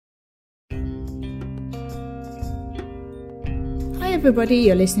everybody,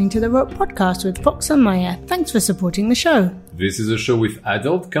 you're listening to the Rope Podcast with Fox and Maya. Thanks for supporting the show. This is a show with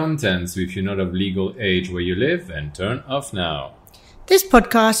adult content, so if you're not of legal age where you live, then turn off now. This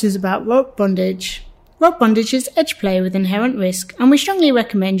podcast is about rope bondage. Rope bondage is edge play with inherent risk, and we strongly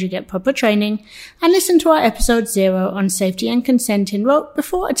recommend you get proper training and listen to our episode 0 on safety and consent in rope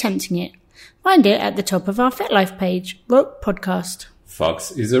before attempting it. Find it at the top of our FetLife page, Rope Podcast.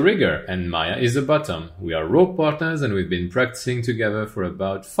 Fox is a rigger and Maya is a bottom. We are rope partners and we've been practicing together for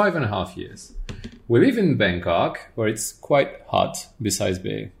about 5.5 years. We live in Bangkok, where it's quite hot, despite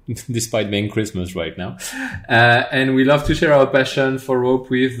being Christmas right now. And we love to share our passion for rope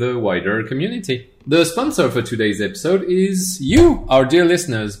with the wider community. The sponsor for today's episode is you, our dear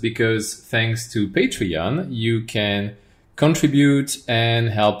listeners, because thanks to Patreon, you can contribute and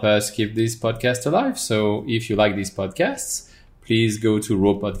help us keep this podcast alive. So if you like these podcasts, please go to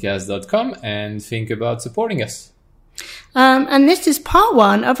ropepodcast.com and think about supporting us. And this is part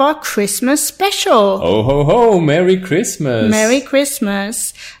 1 of our Christmas special. Oh, ho, ho. Merry Christmas. Merry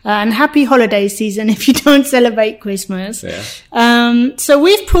Christmas. And happy holiday season if you don't celebrate Christmas. Yeah. So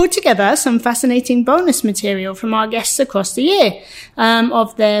we've pulled together some fascinating bonus material from our guests across the year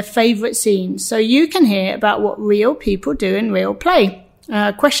of their favourite scenes. So you can hear about what real people do in real play.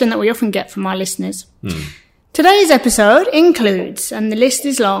 A question that we often get from our listeners. Today's episode includes, and the list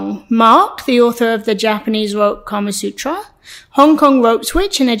is long, Mark, the author of the Japanese Rope Kama Sutra, Hong Kong rope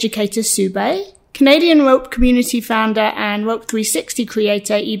switch and educator Sube, Canadian rope community founder and Rope 360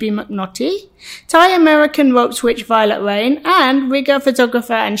 creator E.B. McNaughty, Thai-American rope switch Violet Rain, and rigger,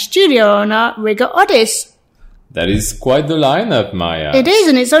 photographer and studio owner Rigger Oddis. That is quite the lineup, Maya. It is,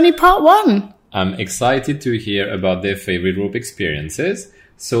 and it's only part 1. I'm excited to hear about their favorite rope experiences.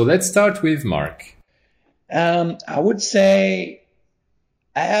 So let's start with Mark. I would say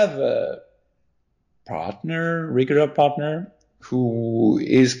I have a regular partner, who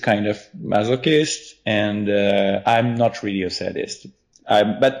is kind of masochist, and I'm not really a sadist.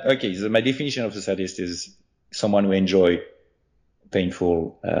 So my definition of a sadist is someone who enjoy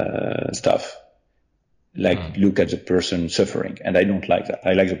painful stuff, like look at the person suffering, and I don't like that.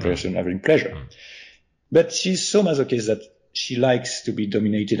 I like the person having pleasure. But she's so masochist that she likes to be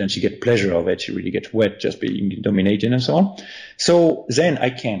dominated and she gets pleasure of it. She really gets wet just being dominated and so on. So then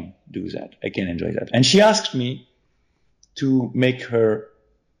I can do that. I can enjoy that. And she asked me to make her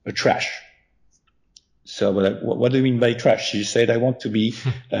a trash. So what do you mean by trash? She said, I want to be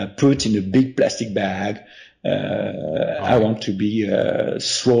put in a big plastic bag. I want to be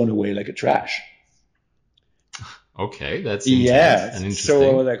thrown away like a trash. Okay, that's interesting.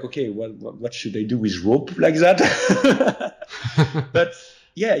 So I was like, okay, what should I do with rope like that? But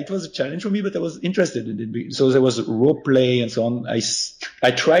yeah, it was a challenge for me, but I was interested in it. So there was rope play and so on.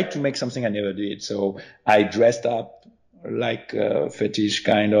 I tried to make something I never did. So I dressed up like a fetish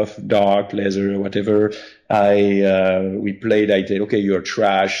kind of dark leather or whatever. We played. I said, okay, you're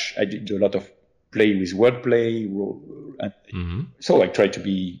trash. I did a lot of play with wordplay. So I tried to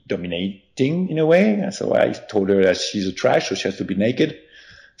be dominating in a way. So I told her that she's a trash, so she has to be naked.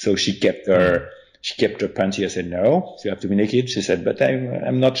 So she kept her panty. I said, no, you have to be naked. She said, but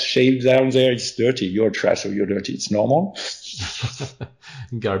I'm not shaved down there. It's dirty. You're trash, so you're dirty. It's normal.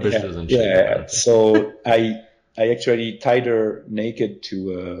 Garbage doesn't shave. Yeah. So I actually tied her naked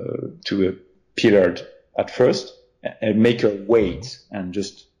to a pillar at first and make her wait and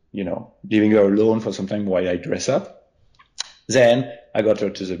just, leaving her alone for some time while I dress up. Then I got her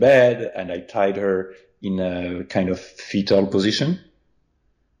to the bed and I tied her in a kind of fetal position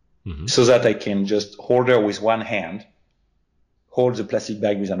so that I can just hold her with one hand, hold the plastic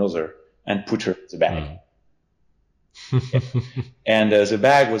bag with another, and put her in the bag. And the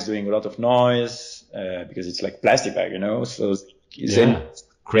bag was doing a lot of noise because it's like plastic bag, So then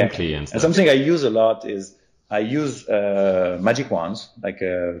crinkly and stuff. And something I use a lot is I use magic wands, like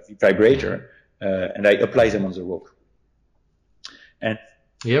a vibrator, and I apply them on the rope. And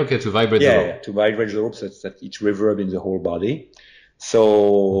to vibrate the rope. Yeah, to vibrate the rope so that it reverb in the whole body.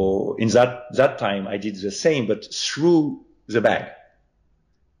 So in that time, I did the same, but through the bag.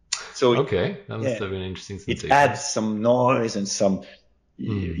 So that must have been an interesting sensation. It adds some noise and some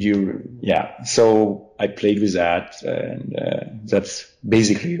So I played with that, and that's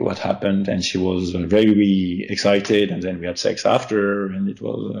basically what happened. And she was very excited, and then we had sex after, and it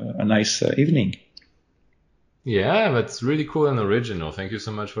was a nice evening. Yeah, that's really cool and original. Thank you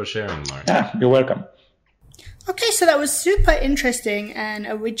so much for sharing, Mark. You're welcome. Okay, so that was super interesting and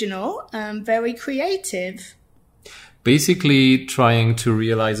original, very creative. Basically trying to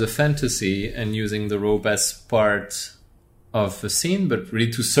realize a fantasy and using the rope as part of a scene, but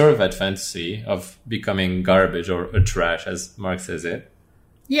really to serve that fantasy of becoming garbage or a trash, as Mark says it.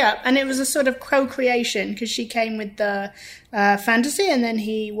 Yeah, and it was a sort of co-creation because she came with the fantasy and then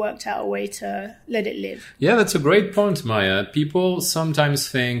he worked out a way to let it live. Yeah, that's a great point, Maya. People sometimes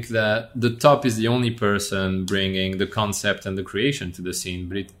think that the top is the only person bringing the concept and the creation to the scene,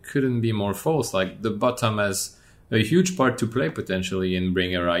 but it couldn't be more false. Like, the bottom has a huge part to play potentially in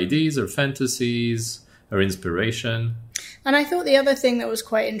bringing her ideas, her fantasies, her inspiration. And I thought the other thing that was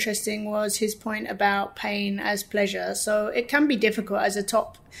quite interesting was his point about pain as pleasure. So it can be difficult as a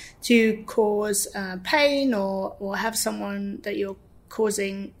top to cause pain or have someone that you're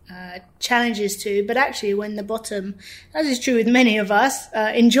causing challenges to. But actually, when the bottom, as is true with many of us,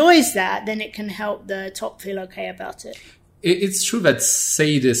 enjoys that, then it can help the top feel okay about it. It's true that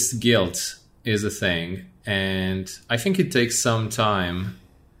sadist guilt is a thing. And I think it takes some time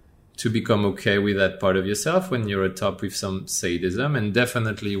to become okay with that part of yourself when you're a top with some sadism. And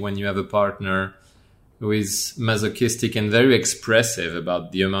definitely when you have a partner who is masochistic and very expressive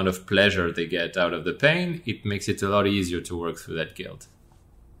about the amount of pleasure they get out of the pain, it makes it a lot easier to work through that guilt.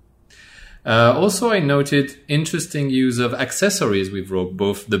 Also, I noted interesting use of accessories with rope,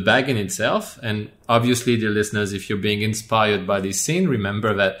 both the bag in itself and obviously, dear listeners, if you're being inspired by this scene,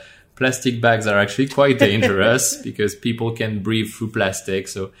 remember that plastic bags are actually quite dangerous because people can breathe through plastic.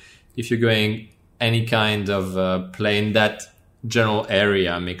 So if you're going any kind of play in that general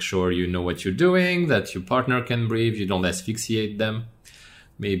area, make sure you know what you're doing, that your partner can breathe, you don't asphyxiate them.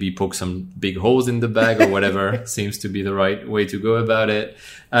 Maybe poke some big holes in the bag or whatever seems to be the right way to go about it.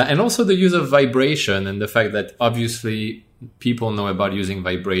 And also the use of vibration and the fact that obviously people know about using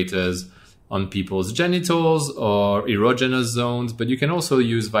vibrators on people's genitals or erogenous zones, but you can also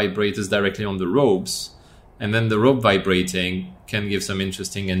use vibrators directly on the ropes. And then the rope vibrating can give some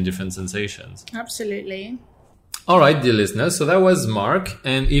interesting and different sensations. Absolutely. All right, dear listeners. So that was Mark.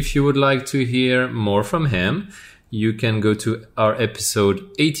 And if you would like to hear more from him, you can go to our episode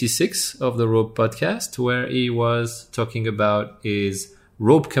 86 of the Rope Podcast, where he was talking about his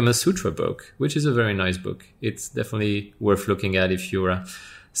Rope Kama Sutra book, which is a very nice book. It's definitely worth looking at if you're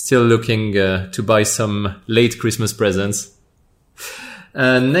still looking to buy some late Christmas presents.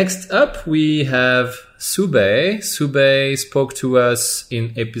 Next up, we have Sube. Sube spoke to us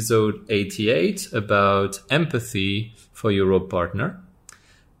in episode 88 about empathy for your rope partner.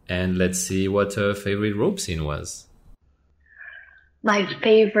 And let's see what her favorite rope scene was. My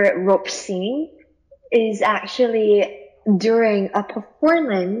favorite rope scene is actually during a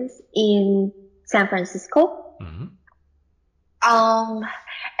performance in San Francisco. Mm-hmm.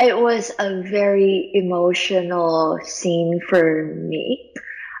 It was a very emotional scene for me.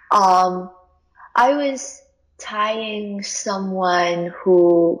 I was tying someone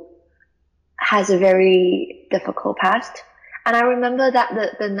who has a very difficult past. And I remember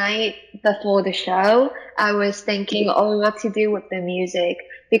that the night before the show, I was thinking, what to do with the music.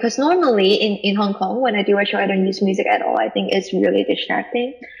 Because normally in Hong Kong, when I do a show, I don't use music at all. I think it's really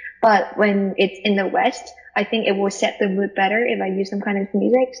distracting. But when it's in the West, I think it will set the mood better if I use some kind of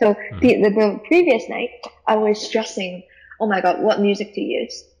music. So the previous night, I was stressing, oh my God, what music to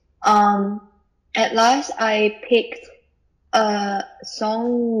use. At last, I picked a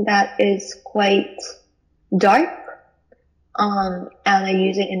song that is quite dark, and I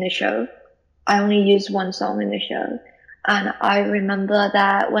use it in the show. I only use one song in the show. And I remember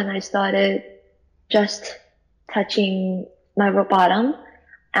that when I started just touching my rope bottom,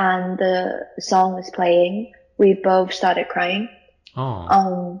 and the song was playing, we both started crying.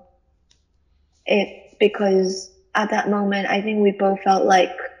 Oh. Because at that moment, I think we both felt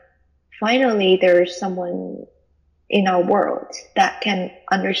like finally there's someone in our world that can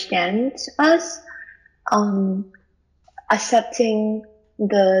understand us, accepting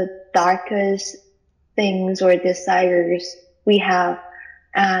the darkest things or desires we have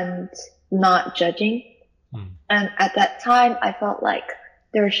and not judging. And at that time, I felt like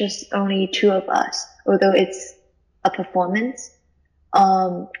there's just only two of us, although it's a performance.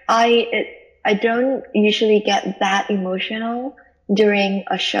 I don't usually get that emotional during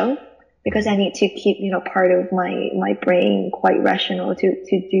a show because I need to keep, part of my brain quite rational to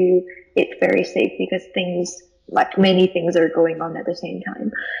do it very safe because many things are going on at the same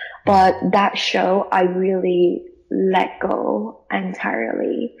time. But that show, I really let go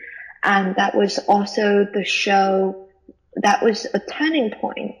entirely. And that was also the show that was a turning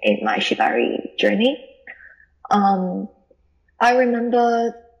point in my Shibari journey. I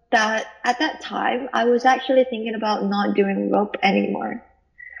remember that at that time, I was actually thinking about not doing rope anymore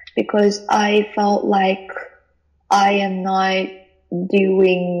because I felt like I am not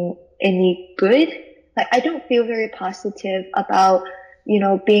doing any good Like, I don't feel very positive about,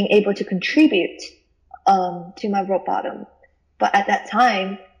 being able to contribute, to my rope bottom. But at that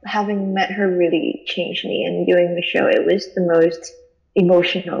time, having met her really changed me. And doing the show, it was the most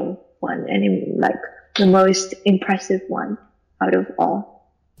emotional one and like the most impressive one out of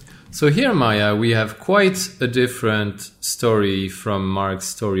all. So here, Maya, we have quite a different story from Mark's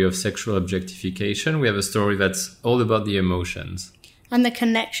story of sexual objectification. We have a story that's all about the emotions. And the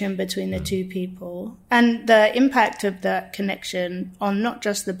connection between the two people. And the impact of that connection on not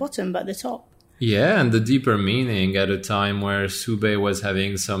just the bottom, but the top. Yeah, and the deeper meaning at a time where Sube was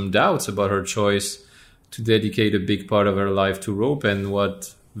having some doubts about her choice to dedicate a big part of her life to rope and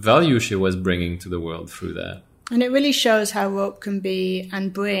what value she was bringing to the world through that. And it really shows how rope can be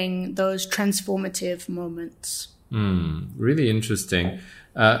and bring those transformative moments. Really interesting.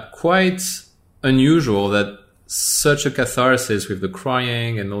 Quite unusual that such a catharsis with the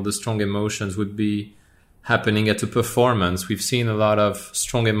crying and all the strong emotions would be happening at a performance. We've seen a lot of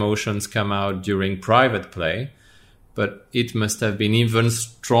strong emotions come out during private play, but it must have been even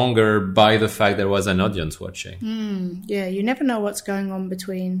stronger by the fact there was an audience watching. Yeah, you never know what's going on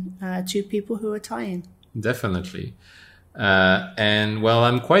between two people who are tying. Definitely. And well,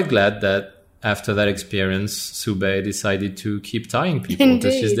 I'm quite glad that after that experience, Sube decided to keep tying people,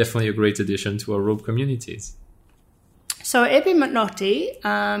 because she's definitely a great addition to our rope communities. So Ebi McNaughty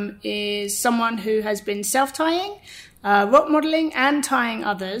is someone who has been self-tying, rope modeling and tying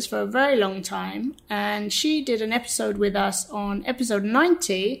others for a very long time. And she did an episode with us on episode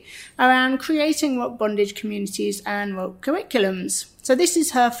 90 around creating rope bondage communities and rope curriculums. So this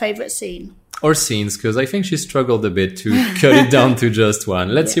is her favourite scene. Or scenes, because I think she struggled a bit to cut it down to just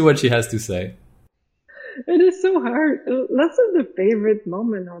one. Let's see what she has to say. It is so hard. Let's say the favorite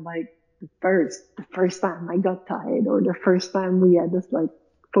moment, or like the first time I got tied, or the first time we had this like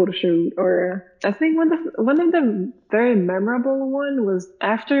photo shoot, or I think one of the very memorable one was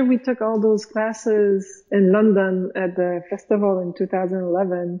after we took all those classes in London at the festival in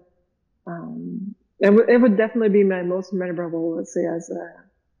 2011. It would definitely be my most memorable, let's say, as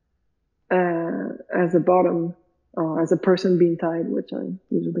a bottom, or as a person being tied, which I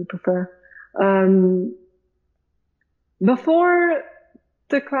usually prefer. Before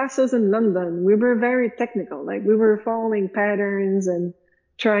the classes in London, we were very technical. Like, we were following patterns and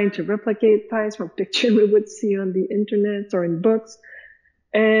trying to replicate ties from pictures we would see on the internet or in books.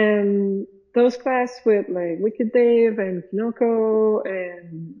 And those classes with like Wicked Dave and Kinoko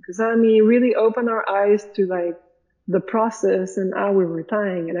and Kazami really opened our eyes to like the process and how we were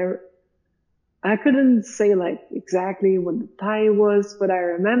tying. And I couldn't say like exactly what the tie was, but I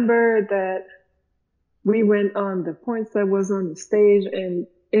remember that we went on the points that was on the stage, and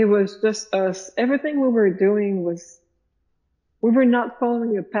it was just us. Everything we were doing was, we were not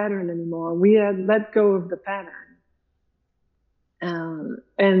following a pattern anymore. We had let go of the pattern.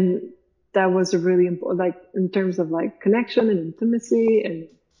 And that was a really important, like in terms of like connection and intimacy, and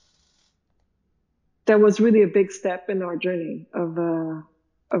that was really a big step in our journey of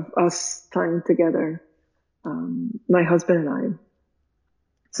us tying together, my husband and I.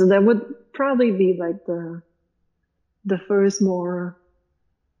 So that would probably be like the first more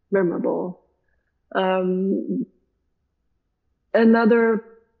memorable. Another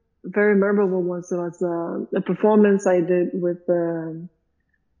very memorable one was a performance I did with Bendy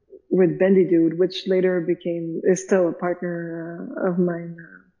Dude, which later is still a partner of mine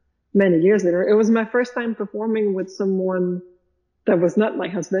many years later. It was my first time performing with someone that was not my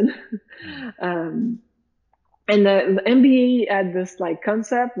husband. And the MBE had this like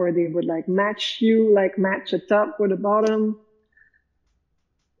concept where they would like match a top with a bottom.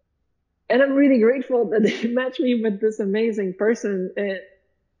 And I'm really grateful that they matched me with this amazing person. And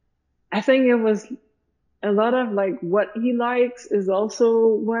I think it was a lot of like what he likes is also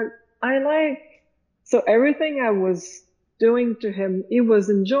what I like. So everything I was doing to him, he was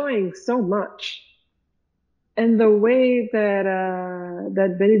enjoying so much. And the way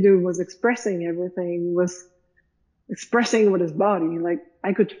that Benny Dude was expressing everything was expressing with his body. Like,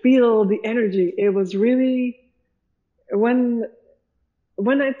 I could feel the energy. It was really, when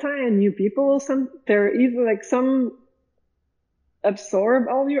I tie in new people, they're either like some absorb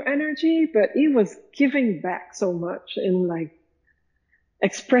all your energy, but he was giving back so much in like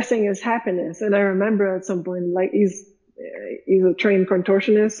expressing his happiness. And I remember at some point, like, he's a trained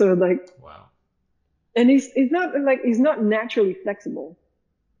contortionist, so like, wow. And he's not naturally flexible.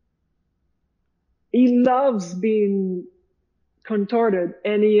 He loves being contorted,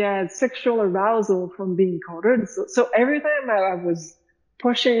 and he had sexual arousal from being contorted. So every time I was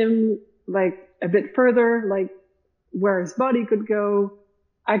pushing him like a bit further, like where his body could go,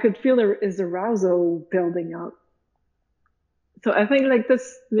 I could feel his arousal building up. So I think like this,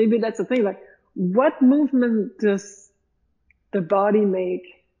 maybe that's the thing, like what movement does the body make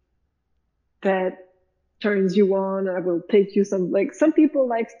that turns you on? I will take you some people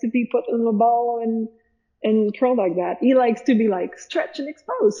likes to be put in a ball and curl like that. He likes to be like stretch and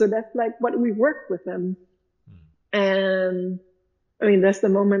expose. So that's like what we work with him. And I mean, that's the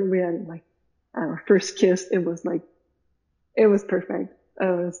moment we had like our first kiss. It was perfect.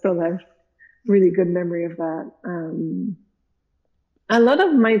 I still have really good memory of that. A lot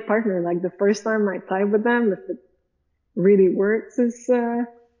of my partner, like the first time I tied with them, if it really works, is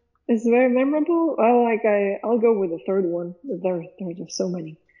very memorable. I'll go with the third one. There are just so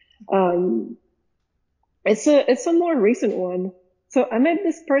many. It's a more recent one. So I met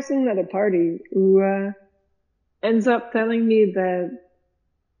this person at a party who ends up telling me that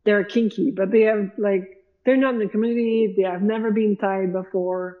they're kinky, but they're not in the community. They have never been tied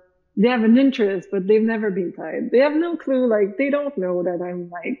before. They have an interest, but they've never been tied. They have no clue. Like, they don't know that I'm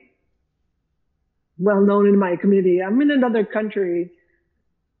like well known in my community. I'm in another country.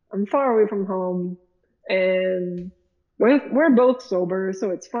 I'm far away from home, and we're both sober, so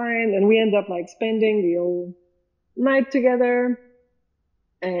it's fine. And we end up like spending the whole night together,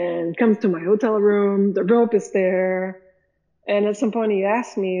 and comes to my hotel room. The rope is there. And at some point he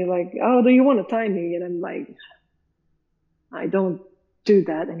asked me like, "Oh, do you want to tie me?" And I'm like, I don't do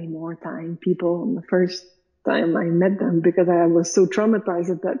that anymore, tying people. And the first time I met them, because I was so traumatized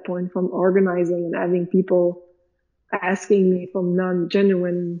at that point from organizing and having people asking me for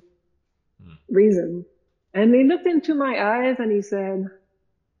non-genuine reason. And he looked into my eyes and he said,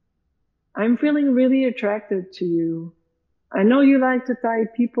 "I'm feeling really attracted to you. I know you like to tie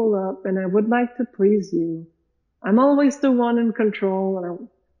people up, and I would like to please you. I'm always the one in control, and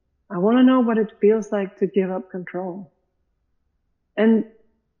I want to know what it feels like to give up control." And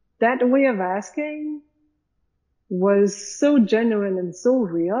that way of asking was so genuine and so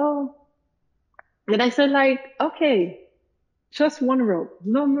real that I said like, okay, just one rope,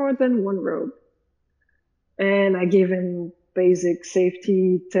 no more than one rope. And I gave him basic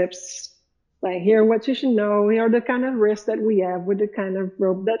safety tips, like, here are what you should know, here are the kind of risks that we have with the kind of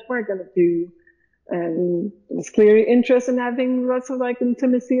rope that we're going to do. And there's clearly interest in having lots of like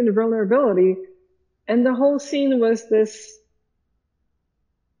intimacy and vulnerability. And the whole scene was this,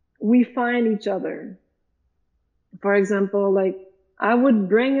 we find each other. For example, like I would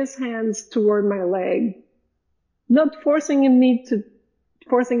bring his hands toward my leg, not forcing him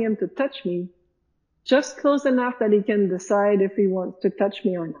to touch me, just close enough that he can decide if he wants to touch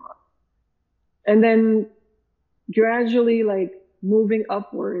me or not. And then gradually like moving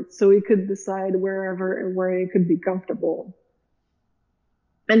upwards so he could decide where he could be comfortable.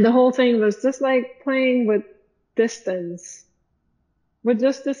 And the whole thing was just like playing with distance, with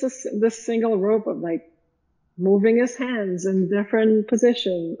just this single rope of like moving his hands in different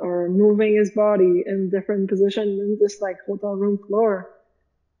position or moving his body in different position in this like hotel room floor.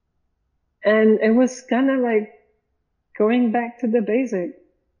 And it was kind of like going back to the basic.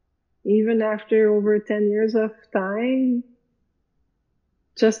 Even after over 10 years of tying,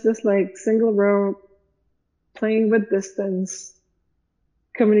 just this like single rope, playing with distance,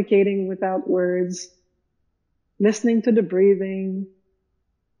 communicating without words, listening to the breathing,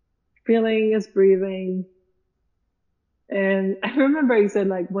 feeling his breathing. And I remember he said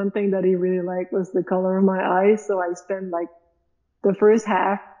like one thing that he really liked was the color of my eyes. So I spent like the first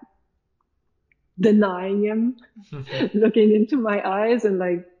half denying him, looking into my eyes, and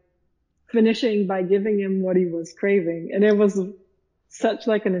like finishing by giving him what he was craving. And it was such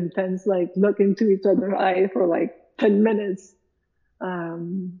like an intense like look into each other's eye for like 10 minutes.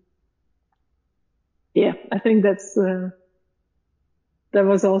 Yeah, I think that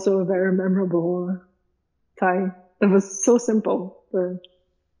was also a very memorable tie. It was so simple, but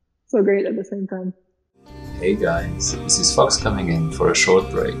so great at the same time. Hey guys, this is Fox coming in for a short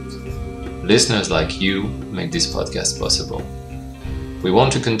break. Listeners like you make this podcast possible. We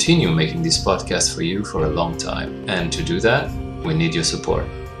want to continue making this podcast for you for a long time, and to do that, we need your support.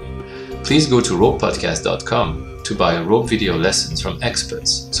 Please go to ropepodcast.com to buy rope video lessons from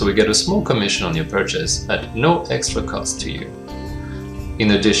experts, so we get a small commission on your purchase at no extra cost to you.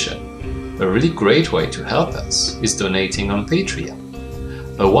 In addition, a really great way to help us is donating on Patreon.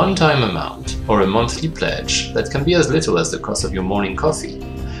 A one-time amount or a monthly pledge that can be as little as the cost of your morning coffee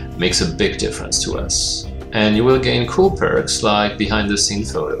makes a big difference to us. And you will gain cool perks like behind-the-scenes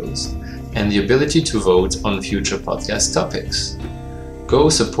photos and the ability to vote on future podcast topics. Go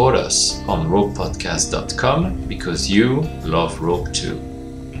support us on ropepodcast.com because you love rope too.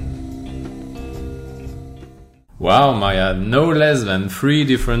 Wow, Maya, no less than 3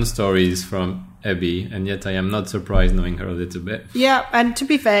 different stories from Abby, and yet I am not surprised knowing her a little bit. Yeah, and to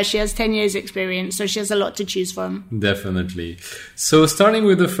be fair, she has 10 years experience, so she has a lot to choose from. Definitely. So starting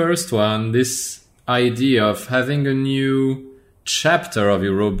with the first one, this idea of having a new chapter of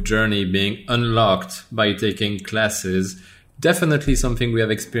your rope journey being unlocked by taking classes, definitely something we have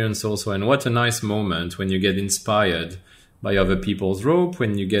experienced also. And what a nice moment when you get inspired by other people's rope,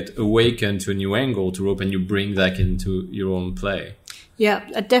 when you get awakened to a new angle to rope and you bring that into your own play.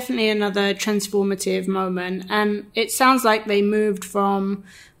 Yeah, definitely another transformative moment. And it sounds like they moved from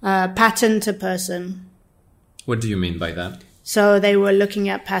pattern to person. What do you mean by that? So they were looking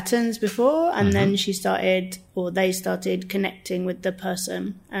at patterns before, and then they started connecting with the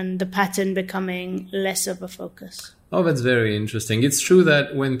person, and the pattern becoming less of a focus. Oh, that's very interesting. It's true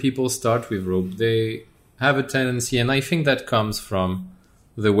that when people start with rope, they have a tendency, and I think that comes from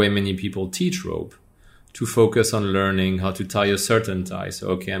the way many people teach rope, to focus on learning how to tie a certain tie. So,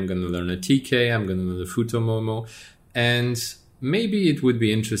 okay, I'm going to learn a TK, I'm going to learn a Futomomo, and maybe it would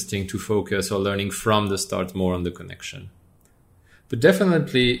be interesting to focus on learning from the start more on the connection. But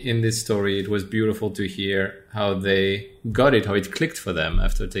definitely in this story, it was beautiful to hear how they got it, how it clicked for them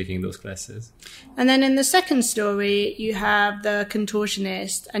after taking those classes. And then in the second story, you have the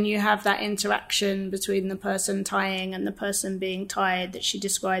contortionist, and you have that interaction between the person tying and the person being tied that she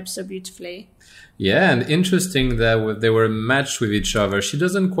describes so beautifully. Yeah, and interesting that they were matched with each other. She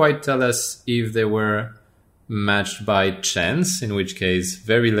doesn't quite tell us if they were matched by chance, in which case,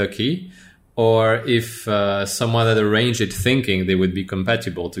 very lucky, or if someone had arranged it thinking they would be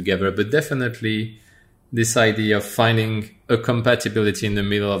compatible together. But definitely this idea of finding a compatibility in the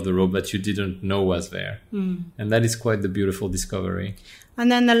middle of the rope that you didn't know was there. And that is quite the beautiful discovery. And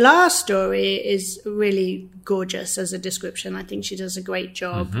then the last story is really gorgeous as a description. I think she does a great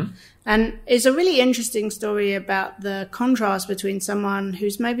job. And it's a really interesting story about the contrast between someone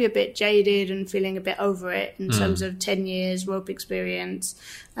who's maybe a bit jaded and feeling a bit over it in terms of 10 years rope experience,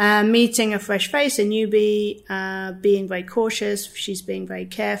 meeting a fresh face, a newbie, being very cautious. She's being very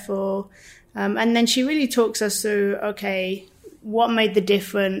careful. And then she really talks us through, okay, what made the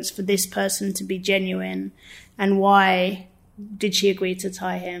difference for this person to be genuine, and why did she agree to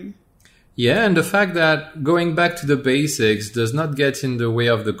tie him? Yeah, and the fact that going back to the basics does not get in the way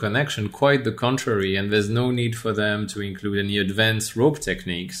of the connection, quite the contrary, and there's no need for them to include any advanced rope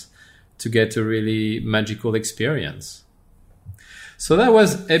techniques to get a really magical experience. So that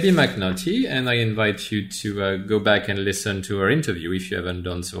was Abby McNulty, and I invite you to go back and listen to her interview if you haven't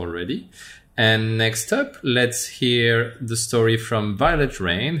done so already. And next up, let's hear the story from Violet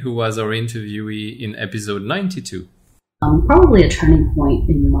Rain, who was our interviewee in episode 92. Probably a turning point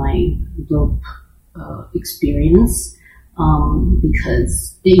in my rope experience,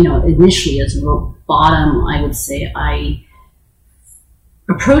 because, initially as a rope bottom, I would say I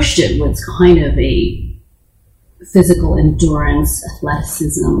approached it with kind of a physical endurance,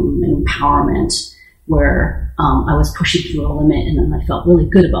 athleticism, and empowerment, where I was pushing through a limit, and then I felt really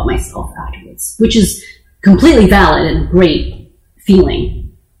good about myself afterwards, which is completely valid and a great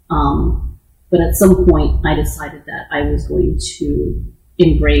feeling. But at some point, I decided that I was going to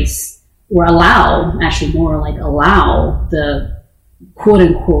embrace, or allow the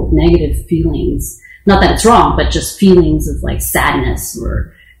quote-unquote negative feelings. Not that it's wrong, but just feelings of like sadness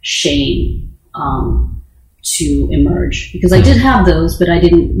or shame to emerge. Because I did have those, but I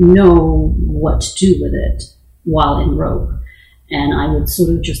didn't know what to do with it while in rope. And I would sort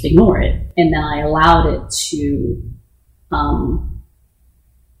of just ignore it. And then I allowed it to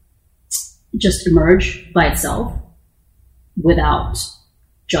just emerge by itself, without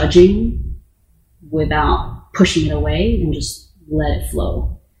judging, without pushing it away, and just let it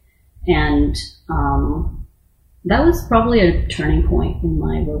flow. And that was probably a turning point in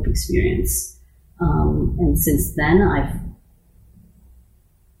my rope experience. And since then,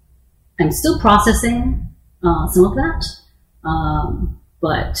 I'm still processing some of that,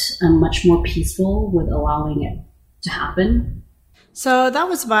 but I'm much more peaceful with allowing it to happen. So that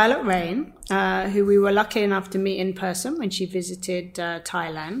was Violet Rain, who we were lucky enough to meet in person when she visited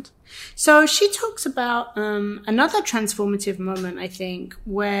Thailand. So she talks about another transformative moment, I think,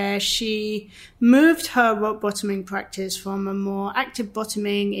 where she moved her rope bottoming practice from a more active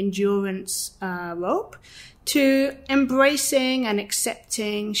bottoming endurance rope to embracing and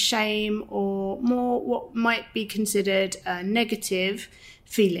accepting shame, or more what might be considered negative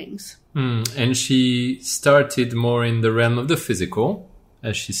feelings. And she started more in the realm of the physical,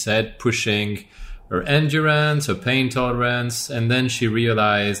 as she said, pushing her endurance, her pain tolerance, and then she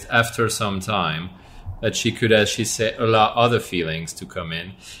realized after some time that she could, as she said, allow other feelings to come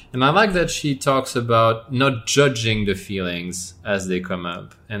in. And I like that she talks about not judging the feelings as they come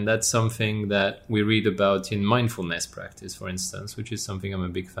up. And that's something that we read about in mindfulness practice, for instance, which is something I'm a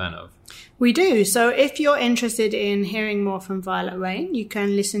big fan of. We do. So if you're interested in hearing more from Violet Rain, you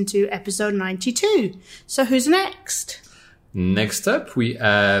can listen to episode 92. So who's next? Next up, we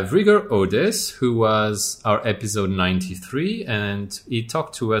have Rigor Odes, who was our episode 93, and he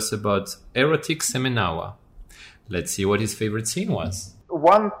talked to us about erotic Semenawa. Let's see what his favorite scene was.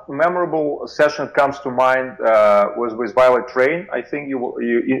 One memorable session comes to mind was with Violet Rain. I think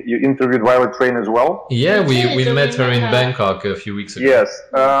you interviewed Violet Rain as well. Yeah, we met her in Bangkok a few weeks ago. Yes,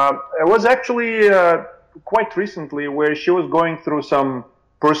 it was actually quite recently where she was going through some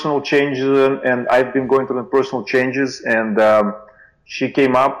personal changes, and I've been going through the personal changes, and she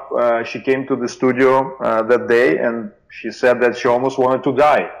came to the studio that day, and she said that she almost wanted to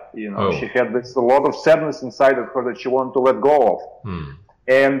die. She had a lot of sadness inside of her that she wanted to let go of.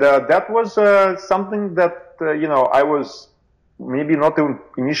 And that was something that I was maybe not even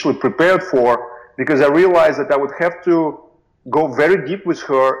initially prepared for, because I realized that I would have to go very deep with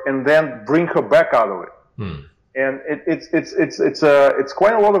her and then bring her back out of it. And it's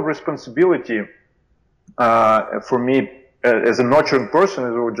quite a lot of responsibility for me as a nurturing person,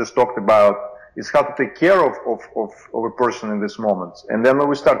 as we just talked about, is how to take care of a person in these moments. And then when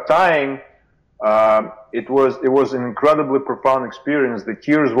we start tying, it was an incredibly profound experience. The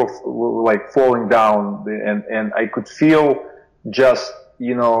tears were like falling down, and I could feel just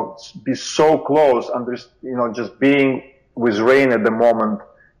be so close, just being with Rain at the moment,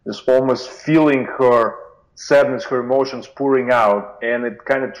 just almost feeling her sadness, her emotions pouring out, and it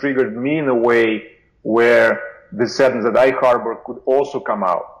kind of triggered me in a way where the sadness that I harbor could also come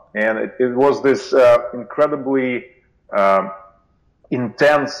out. And it was this incredibly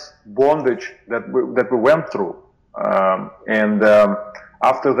intense bondage that we went through.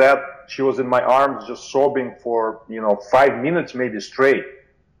 After that, she was in my arms just sobbing for 5 minutes maybe straight.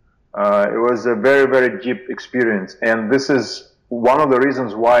 It was a very, very deep experience, and this is one of the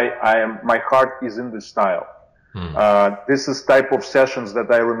reasons why my heart is in this style. This is type of sessions that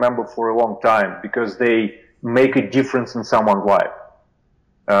I remember for a long time, because they make a difference in someone's life,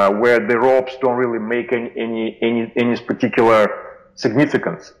 where the ropes don't really make any particular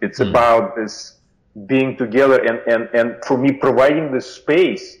significance. It's about this being together, and for me, providing this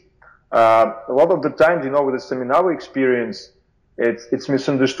space. A lot of the times, with the Semenawa experience, it's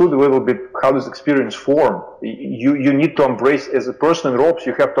misunderstood a little bit how this experience formed. You need to embrace, as a person in ropes,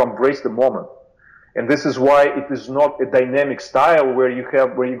 you have to embrace the moment. And this is why it is not a dynamic style where you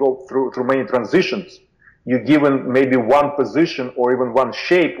go through many transitions. You're given maybe one position or even one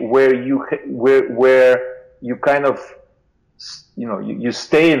shape where you kind of, you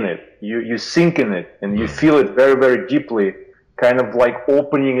stay in it, you sink in it, and you feel it very, very deeply, kind of like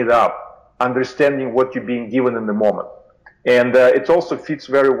opening it up, understanding what you're being given in the moment. And it also fits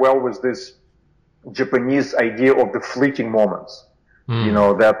very well with this Japanese idea of the fleeting moments.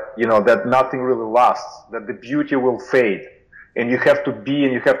 That nothing really lasts, that the beauty will fade, and you have to be,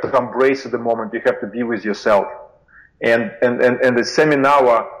 and you have to embrace the moment. You have to be with yourself. And the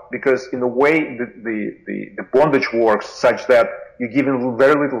Semenawa, because in a way the bondage works such that you're given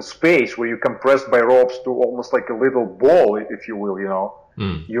very little space, where you're compressed by ropes to almost like a little ball, if you will,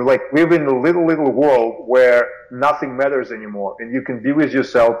 You like live in a little world where nothing matters anymore, and you can be with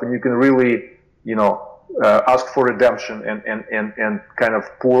yourself, and you can really, ask for redemption and kind of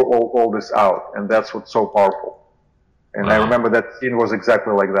pour all this out. And that's what's so powerful. And I remember that scene was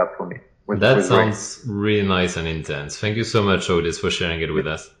exactly like that for me. That sounds really nice and intense. Thank you so much, Otis, for sharing it with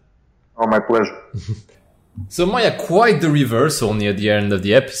us. Oh, my pleasure. So, Maya, quite the reversal near the end of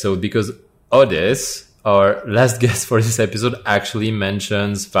the episode, because Otis, our last guest for this episode, actually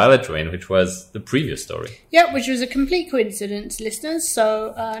mentions Violet Rain, which was the previous story. Yeah, which was a complete coincidence, listeners.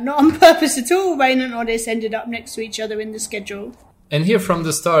 So, not on purpose at all. Rain and Otis ended up next to each other in the schedule. And here from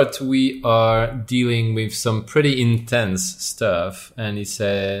the start, we are dealing with some pretty intense stuff. And he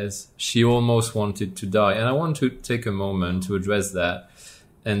says she almost wanted to die. And I want to take a moment to address that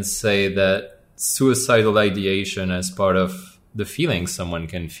and say that suicidal ideation as part of the feelings someone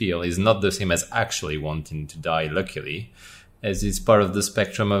can feel is not the same as actually wanting to die, luckily, as it's part of the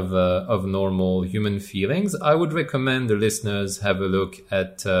spectrum of normal human feelings. I would recommend the listeners have a look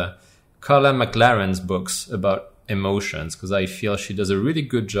at Carla McLaren's books about emotions, because I feel she does a really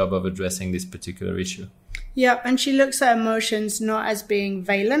good job of addressing this particular issue. Yeah, and she looks at emotions not as being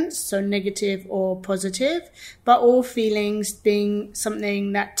valence, so negative or positive, but all feelings being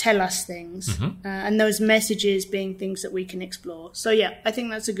something that tell us things, and those messages being things that we can explore. So yeah, I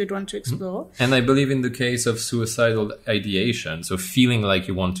think that's a good one to explore. And I believe in the case of suicidal ideation, so feeling like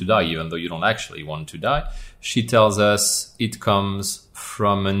you want to die, even though you don't actually want to die, she tells us it comes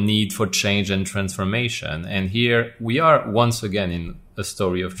from a need for change and transformation. And here we are once again in a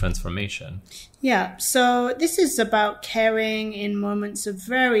story of transformation. Yeah, so this is about caring in moments of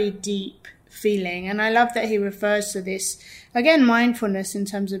very deep feeling. And I love that he refers to this, again, mindfulness in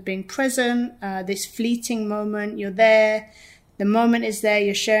terms of being present, this fleeting moment, you're there, the moment is there,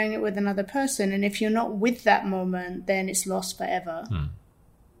 you're sharing it with another person. And if you're not with that moment, then it's lost forever.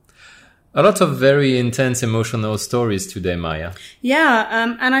 A lot of very intense emotional stories today, Maya.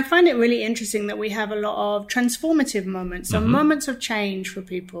 Yeah, and I find it really interesting that we have a lot of transformative moments, so moments of change for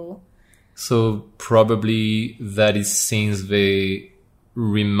people. So probably that is scenes they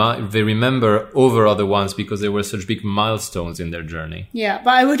remember over other ones because they were such big milestones in their journey. Yeah,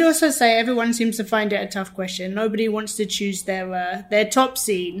 but I would also say everyone seems to find it a tough question. Nobody wants to choose their top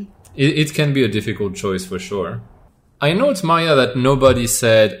scene. It can be a difficult choice for sure. I note, Maya, that nobody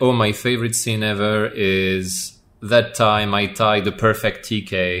said, oh, my favorite scene ever is that time I tied the perfect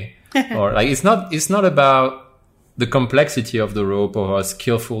TK. Or like it's not about the complexity of the rope or how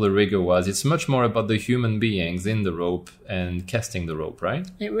skillful the rigger was. It's much more about the human beings in the rope and casting the rope, right?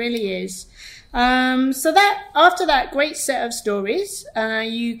 It really is. So that after that great set of stories,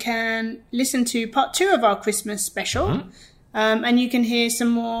 you can listen to part 2 of our Christmas special. And you can hear some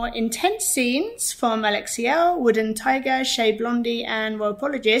more intense scenes from Alexiel, Wooden Tiger, Shea Blondie, and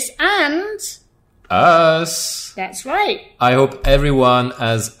Ropeologist, and us. That's right. I hope everyone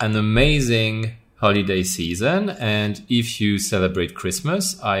has an amazing holiday season, and if you celebrate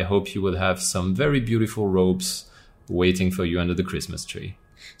Christmas, I hope you will have some very beautiful ropes waiting for you under the Christmas tree.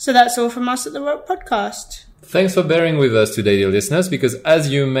 So that's all from us at the Rope Podcast. Thanks for bearing with us today, dear listeners, because as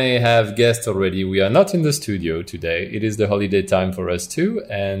you may have guessed already, we are not in the studio today. It is the holiday time for us too,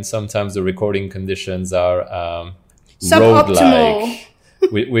 and sometimes the recording conditions are suboptimal.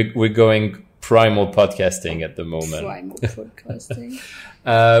 We're going primal podcasting at the moment. Primal podcasting.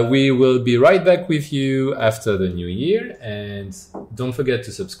 We will be right back with you after the new year, and don't forget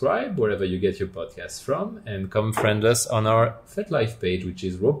to subscribe wherever you get your podcasts from, and come friend us on our FetLife page, which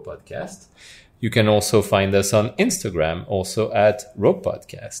is Rope Podcast. You can also find us on Instagram, also at Rope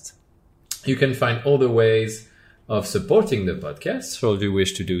Podcast. You can find all the ways of supporting the podcast, should you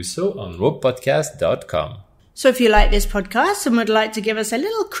wish to do so, on ropepodcast.com. So if you like this podcast and would like to give us a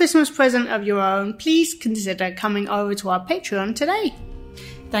little Christmas present of your own, please consider coming over to our Patreon today.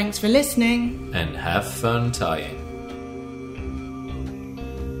 Thanks for listening. And have fun tying.